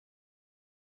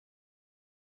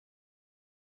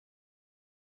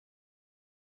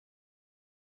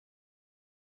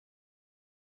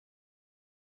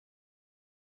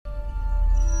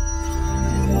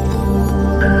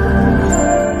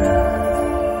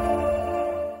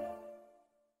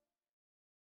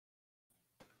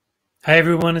Hey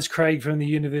everyone, it's Craig from the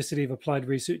University of Applied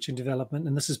Research and Development,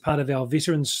 and this is part of our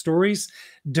Veteran Stories,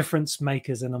 Difference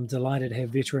Makers, and I'm delighted to have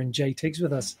veteran Jay Tiggs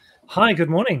with us. Hi, good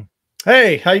morning.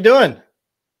 Hey, how you doing?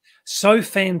 So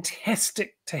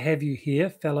fantastic to have you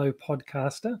here, fellow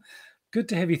podcaster. Good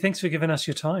to have you. Thanks for giving us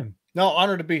your time. No,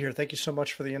 honored to be here. Thank you so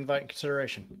much for the invite and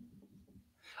consideration.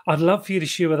 I'd love for you to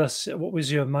share with us what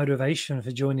was your motivation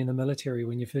for joining the military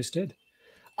when you first did?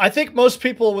 I think most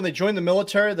people, when they join the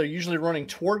military, they're usually running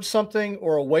towards something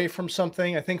or away from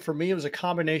something. I think for me, it was a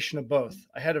combination of both.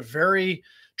 I had a very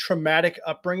traumatic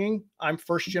upbringing. I'm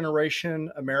first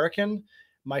generation American.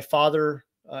 My father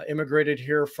immigrated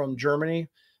here from Germany.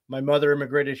 My mother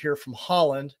immigrated here from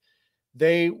Holland.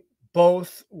 They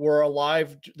both were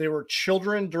alive. They were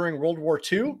children during World War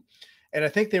II. And I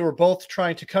think they were both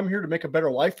trying to come here to make a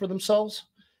better life for themselves.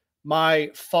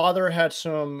 My father had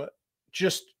some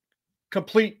just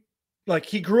complete, like,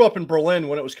 he grew up in Berlin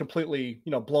when it was completely,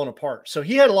 blown apart. So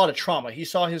he had a lot of trauma. He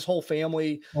saw his whole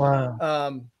family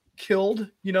Wow. killed,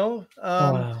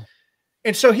 Wow.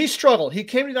 and so he struggled. He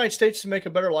came to the United States to make a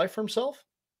better life for himself.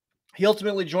 He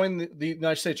ultimately joined the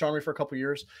United States Army for a couple of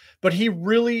years, but he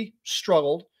really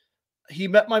struggled. He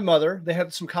met my mother. They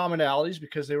had some commonalities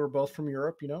because they were both from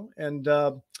Europe, and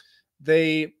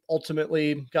they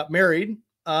ultimately got married.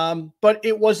 But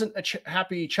it wasn't a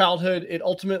happy childhood. It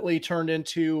ultimately turned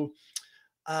into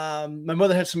my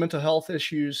mother had some mental health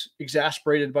issues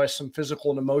exacerbated by some physical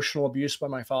and emotional abuse by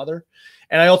my father.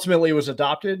 And I ultimately was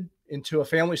adopted into a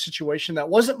family situation that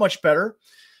wasn't much better.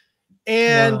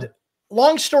 And Wow.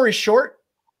 long story short,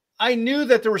 I knew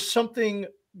that there was something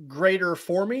greater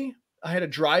for me. I had a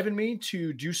drive in me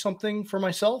to do something for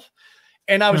myself.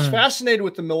 And I was Hmm. fascinated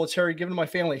with the military, given my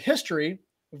family history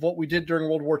of what we did during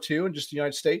World War II and just the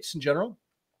United States in general.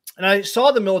 And I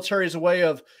saw the military as a way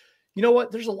of, you know what,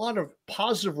 there's a lot of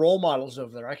positive role models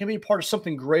over there. I can be part of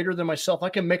something greater than myself. I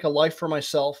can make a life for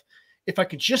myself. If I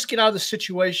could just get out of the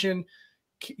situation,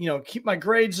 keep my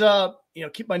grades up,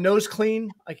 keep my nose clean,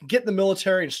 I can get in the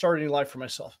military and start a new life for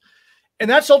myself. And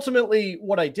that's ultimately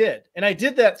what I did. And I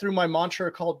did that through my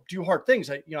mantra called do hard things.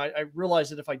 I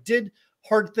realized that if I did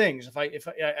hard things, if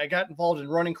I got involved in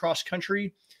running cross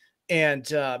country and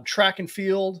track and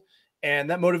field, and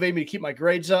that motivated me to keep my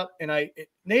grades up, and it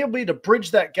enabled me to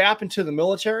bridge that gap into the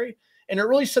military, and it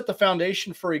really set the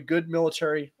foundation for a good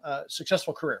military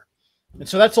successful career. And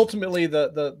so that's ultimately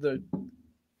the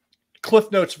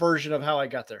Cliff Notes version of how I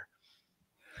got there.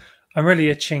 I'm really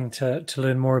itching to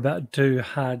learn more about do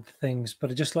hard things, but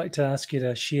I'd just like to ask you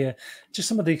to share just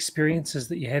some of the experiences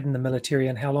that you had in the military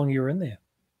and how long you were in there.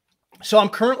 So I'm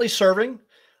currently serving.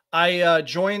 I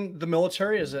joined the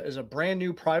military as a brand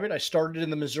new private. I started in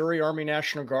the Missouri Army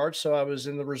National Guard, so I was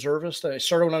in the reservist. I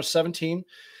started when I was 17,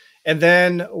 and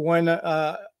then when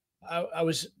I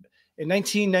was in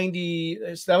 1990,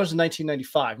 that was in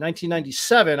 1995.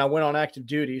 1997, I went on active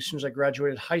duty as soon as I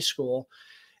graduated high school,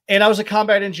 and I was a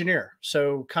combat engineer.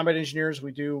 So combat engineers,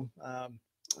 we do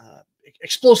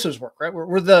explosives work, right?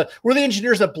 We're the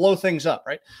engineers that blow things up,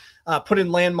 right? Put in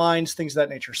landmines, things of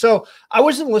that nature. So I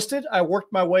was enlisted. I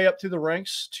worked my way up through the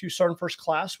ranks to sergeant first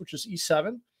class, which is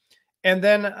E7. And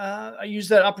then I used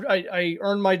that. I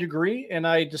earned my degree, and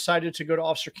I decided to go to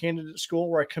officer candidate school,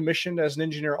 where I commissioned as an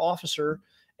engineer officer.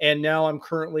 And now I'm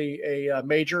currently a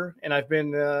major, and I've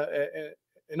been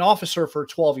an officer for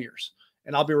 12 years,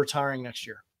 and I'll be retiring next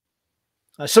year.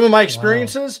 Some of my Wow.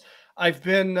 experiences, I've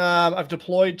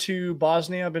deployed to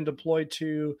Bosnia. I've been deployed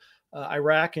to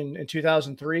Iraq in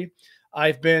 2003.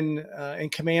 I've been in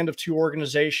command of two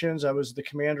organizations. I was the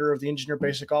commander of the Engineer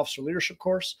Basic Officer Leadership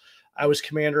Course. I was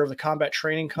commander of the Combat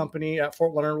Training Company at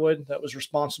Fort Leonard Wood that was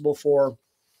responsible for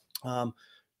um,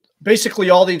 basically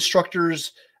all the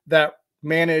instructors that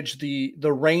manage the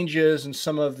ranges and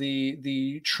some of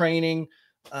the training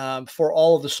for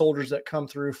all of the soldiers that come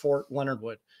through Fort Leonard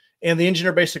Wood. And the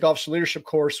Engineer Basic Officer Leadership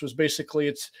Course was basically,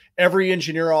 it's every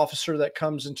engineer officer that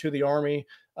comes into the Army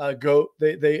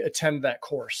they attend that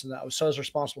course, and so I was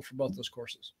responsible for both those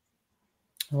courses.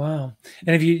 Wow. And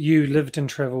have you lived and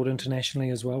traveled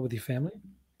internationally as well with your family?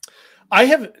 I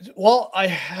have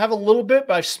a little bit,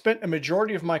 but I've spent a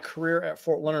majority of my career at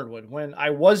Fort Leonard Wood. When I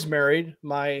was married,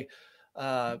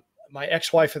 uh, my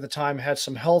ex-wife at the time had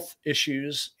some health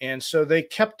issues, and so they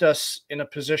kept us in a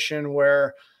position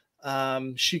where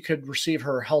she could receive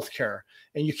her health care.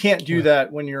 And you can't do Wow.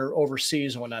 that when you're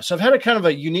overseas and whatnot. So I've had a kind of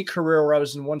a unique career where I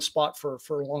was in one spot for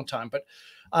a long time. But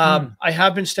Hmm. I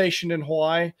have been stationed in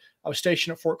Hawaii. I was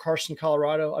stationed at Fort Carson,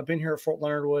 Colorado. I've been here at Fort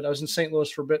Leonard Wood. I was in St.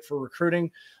 Louis for a bit for recruiting,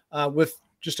 with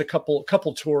just a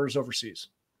couple tours overseas.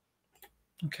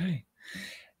 Okay.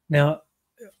 Now,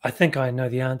 I think I know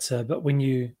the answer, but when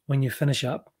you finish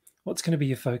up, What's going to be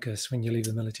your focus when you leave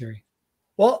the military?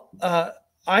 Well,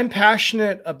 I'm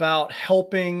passionate about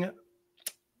helping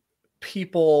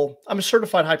people. I'm a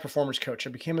certified high performance coach.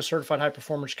 I became a certified high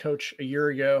performance coach a year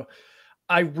ago.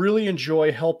 I really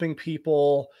enjoy helping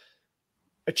people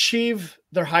achieve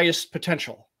their highest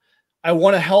potential. I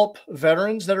want to help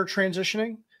veterans that are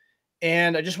transitioning.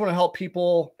 And I just want to help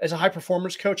people as a high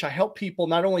performance coach. I help people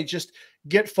not only just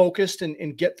get focused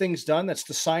and get things done. That's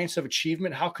the science of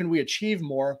achievement. How can we achieve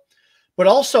more? But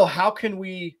also, how can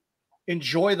we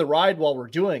enjoy the ride while we're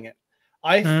doing it?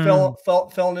 I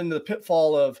fell into the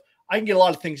pitfall of I can get a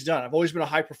lot of things done. I've always been a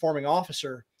high performing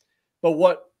officer. But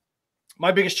what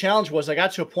my biggest challenge was, I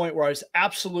got to a point where I was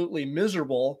absolutely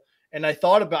miserable. And I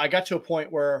got to a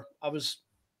point where I was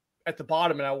at the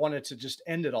bottom and I wanted to just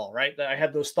end it all, right? I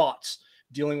had those thoughts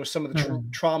dealing with some of the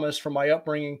traumas from my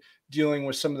upbringing, dealing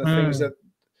with some of the things that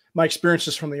my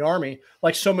experiences from the Army,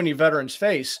 like so many veterans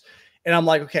face. And I'm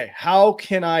like, okay, how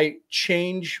can I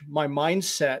change my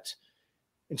mindset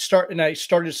and I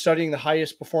started studying the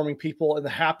highest performing people and the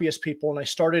happiest people. And I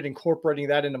started incorporating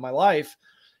that into my life.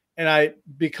 And I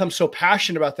become so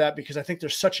passionate about that because I think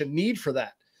there's such a need for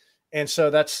that. And so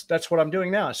that's what I'm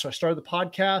doing now. So I started the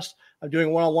podcast. I'm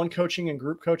doing one-on-one coaching and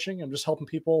group coaching. I'm just helping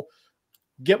people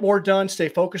get more done, stay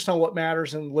focused on what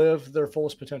matters, and live their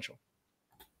fullest potential.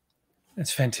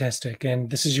 That's fantastic. And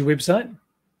this is your website?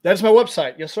 That is my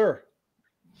website. Yes, sir.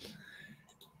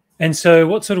 And so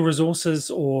what sort of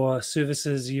resources or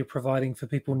services are you providing for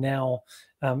people now?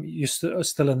 You're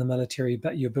still in the military,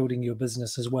 but you're building your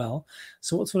business as well.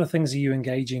 So what sort of things are you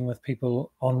engaging with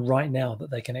people on right now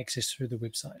that they can access through the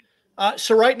website?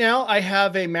 So right now I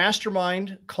have a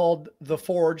mastermind called The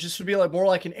Forge. This would be more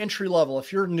like an entry level.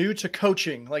 If you're new to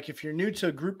coaching, like if you're new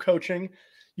to group coaching,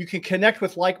 you can connect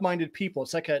with like-minded people.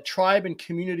 It's like a tribe and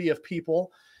community of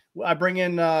people. I bring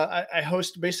in, I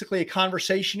host basically a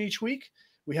conversation each week.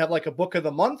 We have like a book of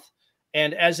the month.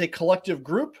 And as a collective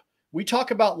group, we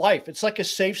talk about life. It's like a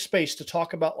safe space to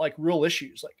talk about like real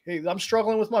issues. Like, hey, I'm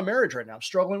struggling with my marriage right now. I'm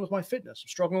struggling with my fitness. I'm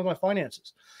struggling with my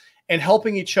finances. And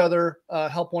helping each other,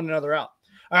 help one another out.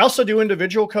 I also do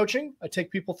individual coaching. I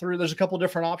take people through, there's a couple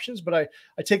different options, but I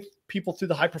take people through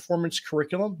the high performance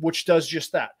curriculum, which does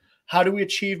just that. How do we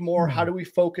achieve more? How do we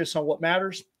focus on what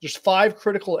matters? There's 5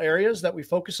 critical areas that we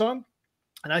focus on.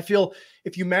 And I feel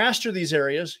if you master these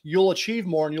areas, you'll achieve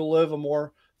more and you'll live a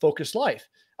more focused life,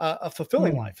 a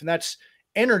fulfilling life. And that's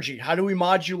energy. How do we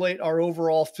modulate our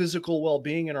overall physical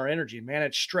well-being and our energy,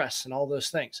 manage stress and all those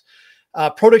things?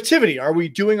 Productivity. Are we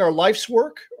doing our life's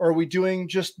work or are we doing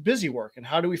just busy work? And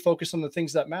how do we focus on the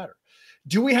things that matter?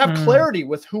 Do we have clarity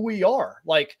with who we are?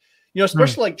 Like,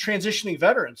 especially like transitioning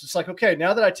veterans. It's like, okay,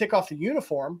 now that I take off the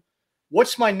uniform,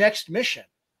 what's my next mission?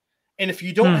 And if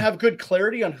you don't have good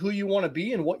clarity on who you want to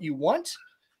be and what you want,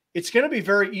 it's going to be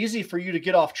very easy for you to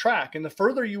get off track. And the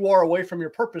further you are away from your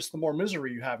purpose, the more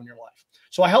misery you have in your life.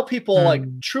 So I help people like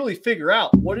truly figure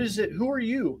out what is it, who are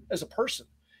you as a person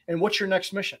and what's your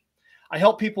next mission? I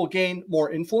help people gain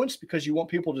more influence because you want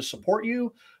people to support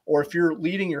you. Or if you're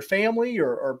leading your family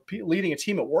or leading a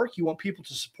team at work, you want people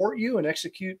to support you and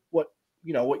execute what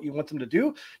you want them to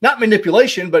do. Not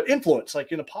manipulation, but influence,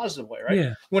 like in a positive way, right? Yeah.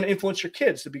 You want to influence your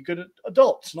kids to be good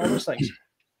adults and all those things.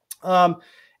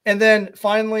 And then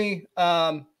finally,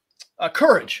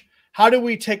 courage. How do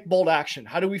we take bold action?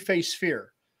 How do we face fear?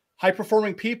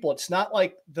 High-performing people, it's not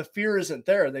like the fear isn't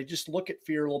there. They just look at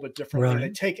fear a little bit differently. Right. They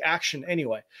take action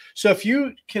anyway. So if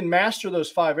you can master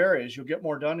those 5 areas, you'll get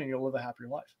more done and you'll live a happier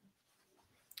life.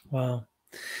 Wow.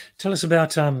 Tell us about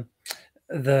the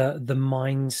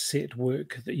mindset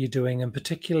work that you're doing, and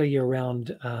particularly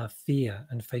around fear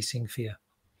and facing fear.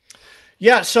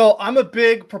 Yeah, so I'm a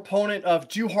big proponent of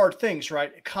do hard things,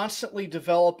 right? Constantly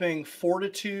developing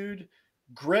fortitude,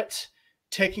 grit,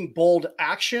 taking bold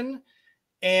action.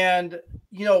 And,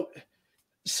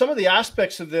 some of the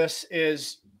aspects of this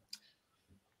is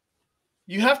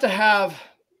you have to have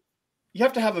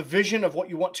a vision of what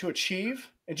you want to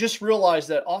achieve, and just realize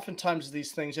that oftentimes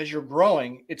these things, as you're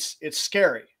growing, it's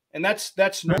scary, and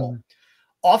that's normal.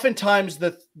 Oftentimes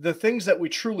the things that we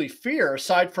truly fear,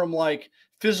 aside from like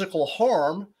physical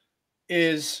harm,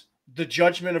 is the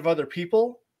judgment of other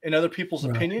people and other people's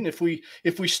opinion. If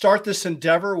we start this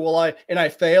endeavor, and I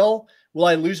fail, will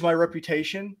I lose my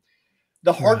reputation?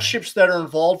 The hardships that are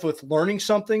involved with learning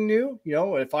something new,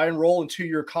 if I enroll into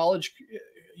your college,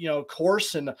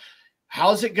 course, and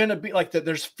how's it going to be like that?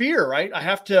 There's fear, right? I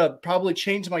have to probably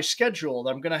change my schedule.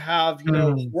 I'm going to have,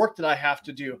 work that I have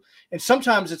to do. And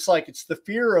sometimes it's the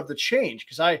fear of the change,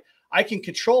 because I can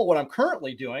control what I'm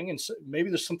currently doing. And so maybe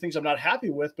there's some things I'm not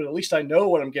happy with, but at least I know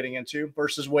what I'm getting into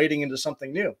versus wading into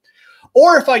something new.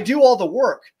 Or if I do all the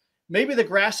work maybe the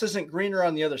grass isn't greener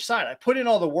on the other side. I put in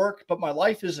all the work, but my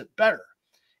life isn't better.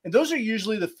 And those are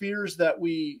usually the fears that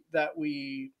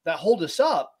hold us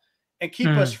up and keep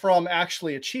us from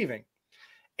actually achieving.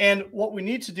 And what we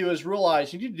need to do is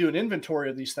realize you need to do an inventory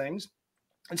of these things.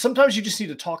 And sometimes you just need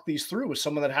to talk these through with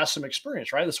someone that has some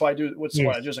experience, right? That's why I do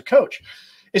what I do as a coach,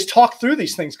 is talk through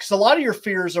these things, because a lot of your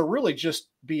fears are really just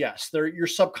BS. They're your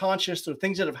subconscious. They're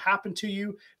things that have happened to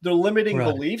you. They're limiting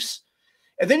beliefs.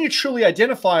 And then you truly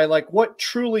identify like what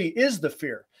truly is the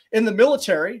fear. In the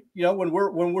military, you know, when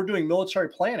we're doing military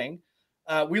planning,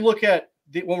 we look at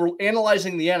when we're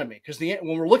analyzing the enemy, because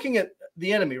when we're looking at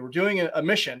the enemy, we're doing a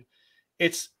mission.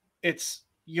 It's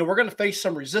you know, we're going to face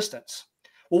some resistance.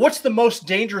 Well, what's the most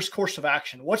dangerous course of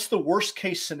action? What's the worst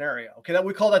case scenario? Okay, that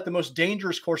we call that the most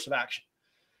dangerous course of action.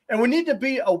 And we need to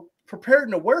be prepared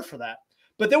and aware for that.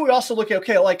 But then we also look at,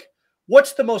 okay, like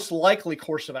what's the most likely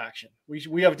course of action?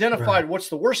 We have identified what's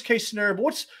the worst case scenario,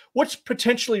 but what's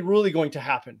potentially really going to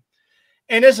happen.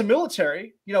 And as a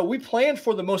military, you know, we plan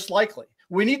for the most likely.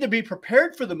 We need to be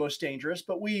prepared for the most dangerous,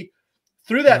 but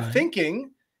through that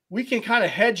thinking, we can kind of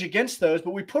hedge against those,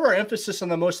 but we put our emphasis on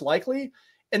the most likely.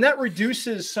 And that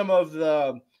reduces some of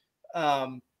the, I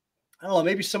don't know,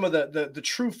 maybe some of the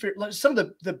true fear, some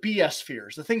of the BS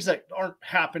fears, the things that aren't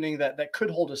happening that could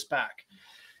hold us back.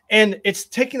 And it's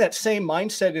taking that same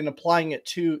mindset and applying it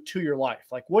to your life.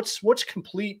 Like what's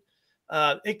complete.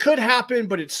 It could happen,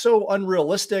 but it's so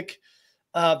unrealistic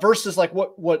versus like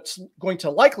what's going to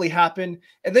likely happen.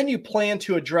 And then you plan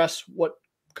to address what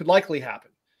could likely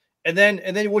happen. And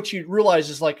then what you realize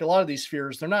is like a lot of these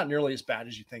fears, they're not nearly as bad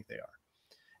as you think they are.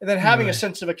 And then having a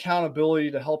sense of accountability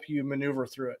to help you maneuver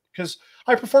through it. Because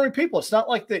high-performing people, it's not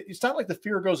like the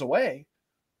fear goes away.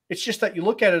 It's just that you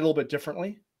look at it a little bit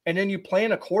differently, and then you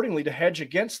plan accordingly to hedge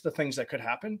against the things that could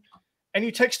happen, and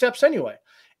you take steps anyway.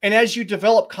 And as you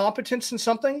develop competence in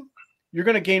something, you're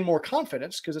going to gain more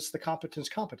confidence because it's the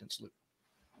competence loop.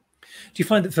 Do you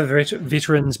find that for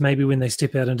veterans, maybe when they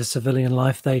step out into civilian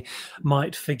life, they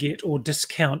might forget or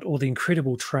discount all the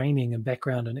incredible training and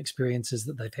background and experiences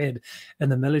that they've had in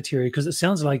the military? Because it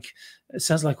sounds like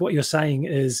what you're saying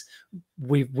is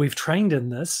we've trained in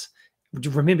this.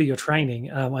 Remember your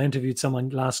training. I interviewed someone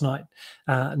last night,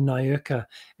 Nyurka,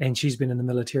 and she's been in the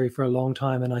military for a long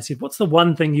time. And I said, "What's the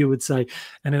one thing you would say?"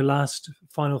 And her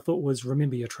final thought was,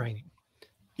 "Remember your training."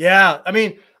 Yeah, I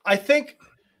mean, I think.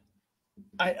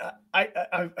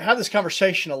 I've had this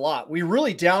conversation a lot. We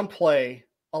really downplay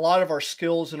a lot of our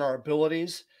skills and our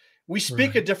abilities. We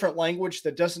speak a different language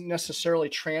that doesn't necessarily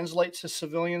translate to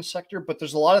civilian sector, but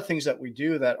there's a lot of things that we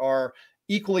do that are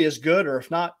equally as good, or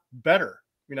if not better,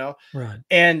 you know? Right.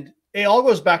 And it all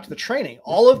goes back to the training,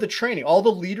 all of the training, all the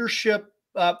leadership,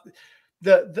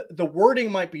 the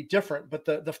wording might be different, but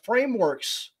the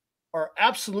frameworks are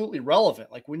absolutely relevant.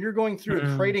 Like when you're going through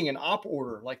and creating an op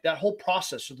order, like that whole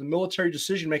process of the military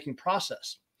decision-making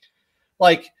process,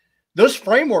 like those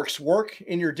frameworks work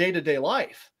in your day-to-day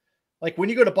life. Like when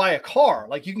you go to buy a car,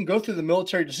 like you can go through the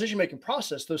military decision-making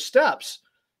process, those steps,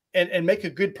 and make a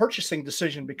good purchasing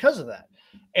decision because of that.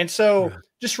 And so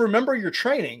just remember your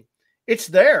training. It's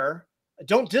there.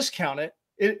 Don't discount it.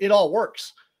 It all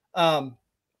works. You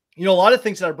know, a lot of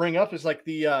things that I bring up is like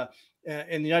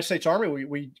in the United States Army,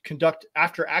 we conduct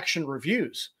after action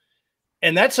reviews.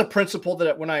 And that's a principle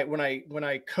that when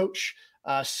I coach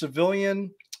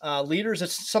civilian leaders,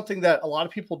 it's something that a lot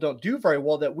of people don't do very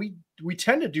well, that we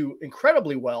tend to do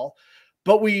incredibly well,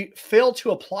 but we fail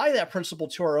to apply that principle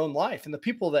to our own life. And the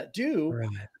people that do,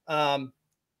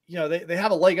 you know, they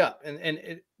have a leg up,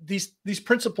 and these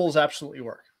principles absolutely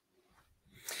work.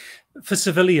 For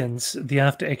civilians, the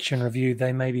after action review,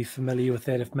 they may be familiar with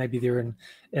that. If maybe they're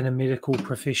in a medical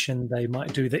profession, they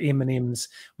might do the M&Ms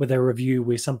where they review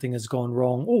where something has gone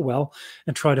wrong or well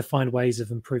and try to find ways of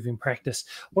improving practice.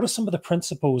 What are some of the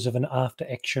principles of an after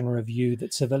action review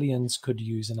that civilians could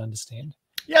use and understand?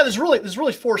 Yeah, there's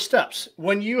really 4 steps.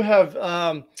 When you have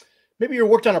maybe you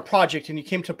worked on a project and you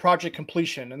came to project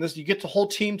completion, and you get the whole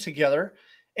team together.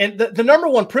 And the number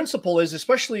one principle is,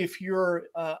 especially if you're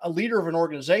a leader of an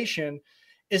organization,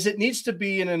 is it needs to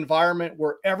be an environment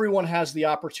where everyone has the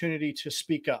opportunity to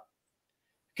speak up.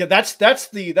 Okay, that's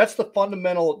the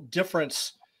fundamental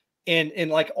difference in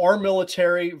like our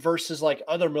military versus like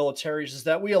other militaries, is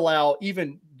that we allow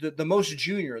even the most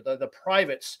junior, the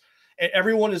privates, and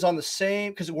everyone is on the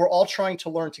same, because we're all trying to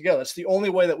learn together. That's the only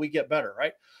way that we get better,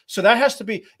 right? So it has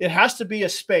to be a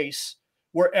space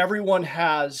where everyone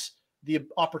has the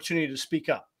opportunity to speak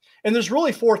up. And there's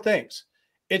really 4 things.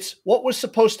 It's what was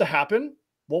supposed to happen,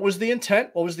 what was the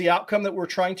intent, what was the outcome that we're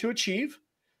trying to achieve,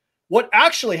 what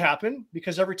actually happened,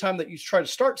 because every time that you try to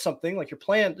start something like your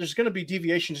plan, there's going to be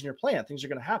deviations in your plan. Things are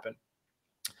going to happen.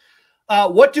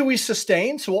 What do we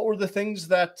sustain? So what were the things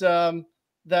that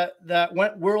that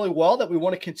went really well that we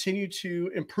want to continue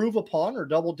to improve upon or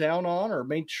double down on or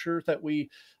make sure that we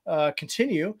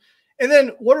continue? And then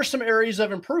what are some areas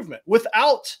of improvement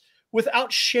without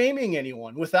shaming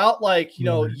anyone, without like,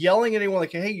 yelling at anyone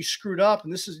like, hey, you screwed up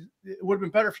and it would have been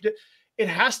better if you did. It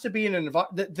has to be an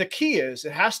environment. The key is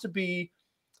it has to be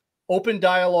open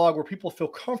dialogue where people feel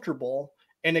comfortable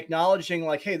and acknowledging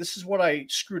like, hey, this is what I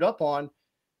screwed up on,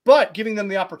 but giving them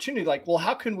the opportunity, like, well,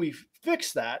 how can we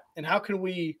fix that? And how can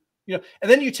we, and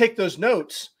then you take those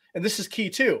notes, and this is key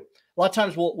too. A lot of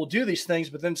times we'll do these things,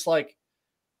 but then it's like,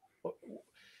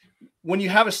 when you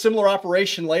have a similar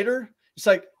operation later, it's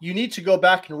like you need to go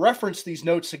back and reference these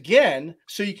notes again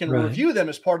so you can review them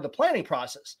as part of the planning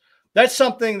process. That's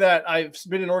something that I've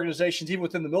been in organizations, even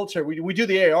within the military. We do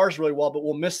the ARs really well, but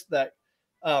we'll miss that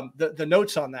the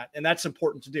notes on that, and that's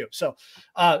important to do. So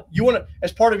you want to,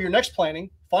 as part of your next planning,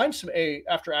 find some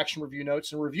after action review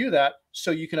notes and review that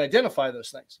so you can identify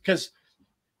those things, because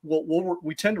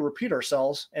we tend to repeat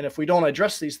ourselves, and if we don't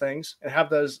address these things and have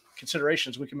those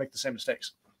considerations, we can make the same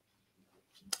mistakes.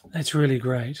 That's really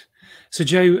great. So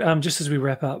Joe, just as we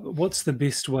wrap up, what's the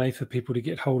best way for people to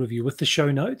get hold of you? With the show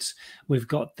notes, we've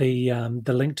got the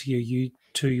link to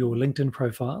your LinkedIn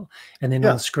profile, and then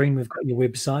on the screen we've got your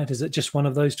website. Is it just one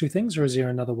of those two things, or is there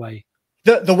another way?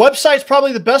 The website's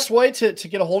probably the best way to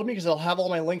get a hold of me, because I'll have all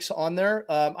my links on there.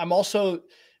 I'm also,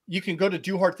 you can go to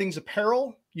Do Hard Things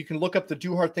Apparel. You can look up the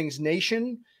Do Hard Things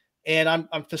Nation, and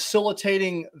I'm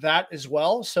facilitating that as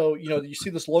well. So, you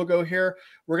see this logo here.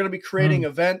 We're going to be creating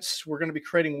events. We're going to be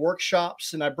creating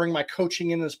workshops, and I bring my coaching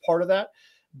in as part of that.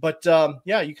 But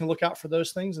you can look out for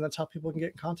those things, and that's how people can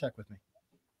get in contact with me.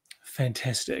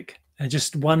 Fantastic. And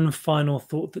just one final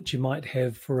thought that you might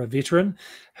have for a veteran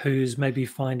who's maybe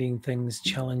finding things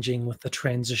challenging with the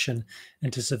transition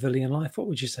into civilian life, what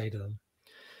would you say to them?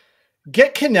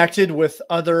 Get connected with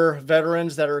other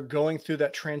veterans that are going through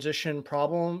that transition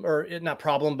problem, or not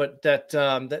problem, but that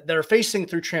are facing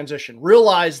through transition.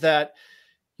 Realize that,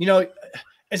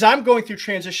 as I'm going through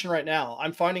transition right now,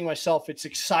 I'm finding myself, it's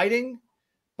exciting,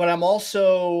 but I'm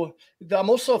also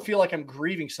feel like I'm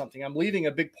grieving something. I'm leaving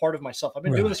a big part of myself. I've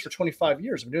been doing this for 25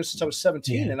 years. I've been doing this since I was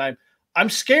 17, and I'm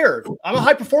scared. I'm a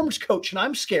high performance coach, and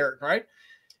I'm scared, right?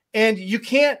 And you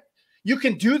can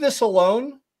do this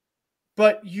alone,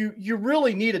 but you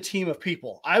really need a team of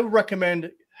people. I would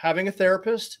recommend having a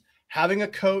therapist, having a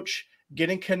coach,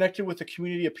 getting connected with a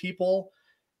community of people,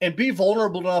 and be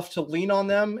vulnerable enough to lean on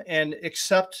them and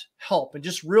accept help, and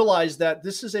just realize that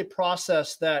this is a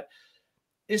process that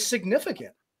is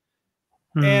significant.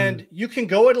 And you can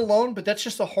go it alone, but that's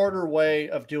just a harder way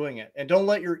of doing it. And don't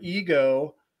let your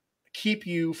ego keep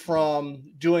you from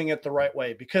doing it the right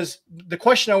way, because the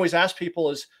question I always ask people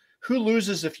is, who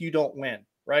loses if you don't win?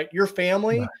 Right? Your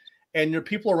family and your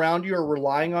people around you are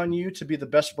relying on you to be the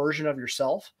best version of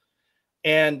yourself.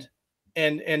 But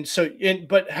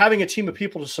having a team of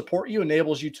people to support you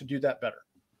enables you to do that better.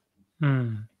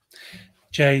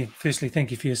 Jay, firstly,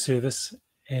 thank you for your service.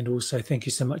 And also thank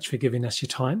you so much for giving us your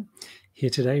time here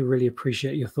today. Really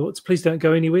appreciate your thoughts. Please don't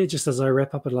go anywhere. Just as I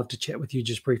wrap up, I'd love to chat with you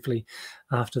just briefly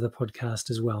after the podcast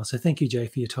as well. So thank you, Jay,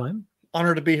 for your time.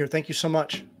 Honored to be here. Thank you so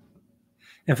much.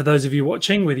 And for those of you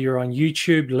watching, whether you're on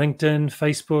YouTube, LinkedIn,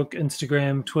 Facebook,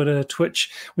 Instagram, Twitter,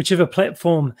 Twitch, whichever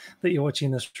platform that you're watching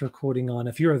this recording on,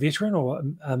 if you're a veteran or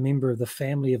a member of the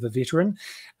family of a veteran,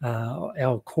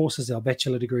 our courses, our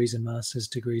bachelor degrees and master's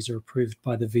degrees are approved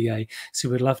by the VA. So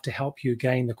we'd love to help you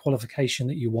gain the qualification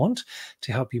that you want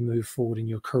to help you move forward in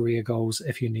your career goals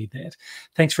if you need that.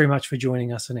 Thanks very much for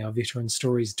joining us in our Veteran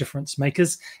Stories Difference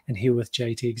Makers, and here with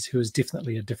Jay Tiggs, who is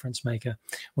definitely a difference maker.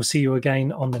 We'll see you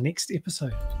again on the next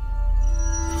episode.